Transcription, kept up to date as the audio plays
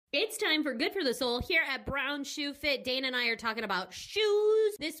It's time for Good for the Soul here at Brown Shoe Fit. Dana and I are talking about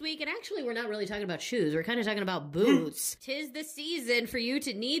shoes this week, and actually we're not really talking about shoes. We're kind of talking about boots. Tis the season for you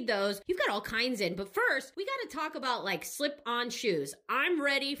to need those. You've got all kinds in, but first we got to talk about like slip-on shoes. I'm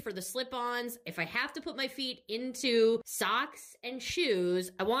ready for the slip-ons. If I have to put my feet into socks and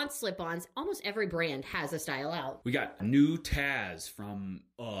shoes, I want slip-ons. Almost every brand has a style out. We got new Taz from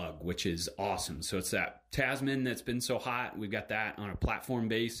UGG, which is awesome. So it's that Tasman that's been so hot. We've got that on a platform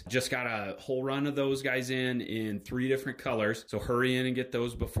base. Just got a whole run of those guys in 3 different colors. So hurry in and get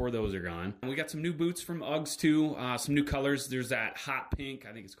those before those are gone. And we got some new boots from UGGs too. Some new colors. There's that hot pink.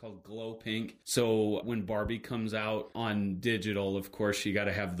 I think it's called glow pink. So when Barbie comes out on digital, of course, you got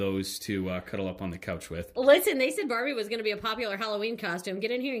to have those to cuddle up on the couch with. Listen, they said Barbie was going to be a popular Halloween costume. Get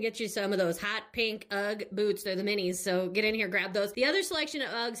in here and get you some of those hot pink UGG boots. They're the minis. So get in here, grab those. The other selection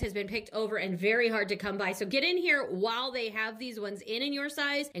of UGGs has been picked over and very hard to come by. So get in here while they have these ones in your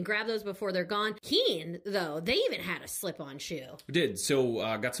size and grab those before they're gone. Keen, though, they even had a slip-on shoe. We did. So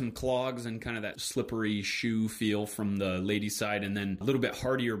got some clogs and kind of that slippery shoe feel from the ladies' side, and then a little bit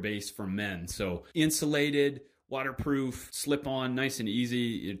hardier base for men. So insulated, waterproof, slip-on, nice and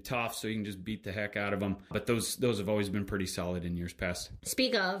easy, tough, so you can just beat the heck out of them. But those have always been pretty solid in years past.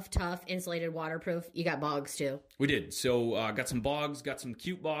 Speak of tough, insulated, waterproof, you got bogs too. We did. So got some bogs, got some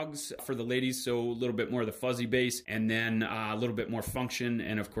cute bogs for the ladies, so a little bit more of the fuzzy base, and then a little bit more function,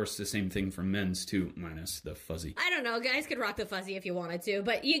 and of course the same thing for men's too, minus the fuzzy. I don't know, guys could rock the fuzzy if you wanted to,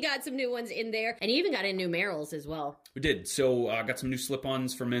 but you got some new ones in there, and you even got in new Merrells as well. We did. So got some new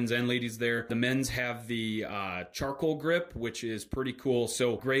slip-ons for men's and ladies there. The men's have the charcoal grip, which is pretty cool.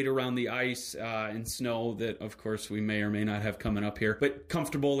 So great around the ice and snow that, of course, we may or may not have coming up here, but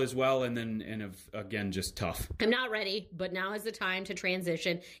comfortable as well. And again, just tough. I'm not ready, but now is the time to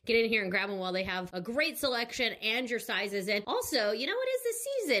transition. Get in here and grab them while they have a great selection and your sizes in. Also, you know, it is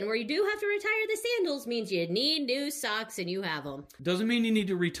the season where you do have to retire the sandals, means you need new socks and you have them. Doesn't mean you need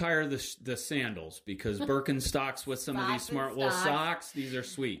to retire the sandals, because Birkenstocks with some of these smart wool socks, these are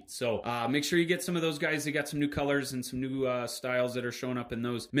sweet. So make sure you get some of those guys. They got some new colors and some new styles that are showing up in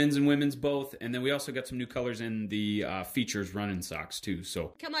those, men's and women's both. And then we also got some new colors in the features running socks too.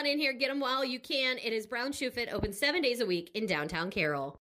 So come on in here, get them while you can. It is Brown Shoe Fit, open 7 days a week in downtown Carroll.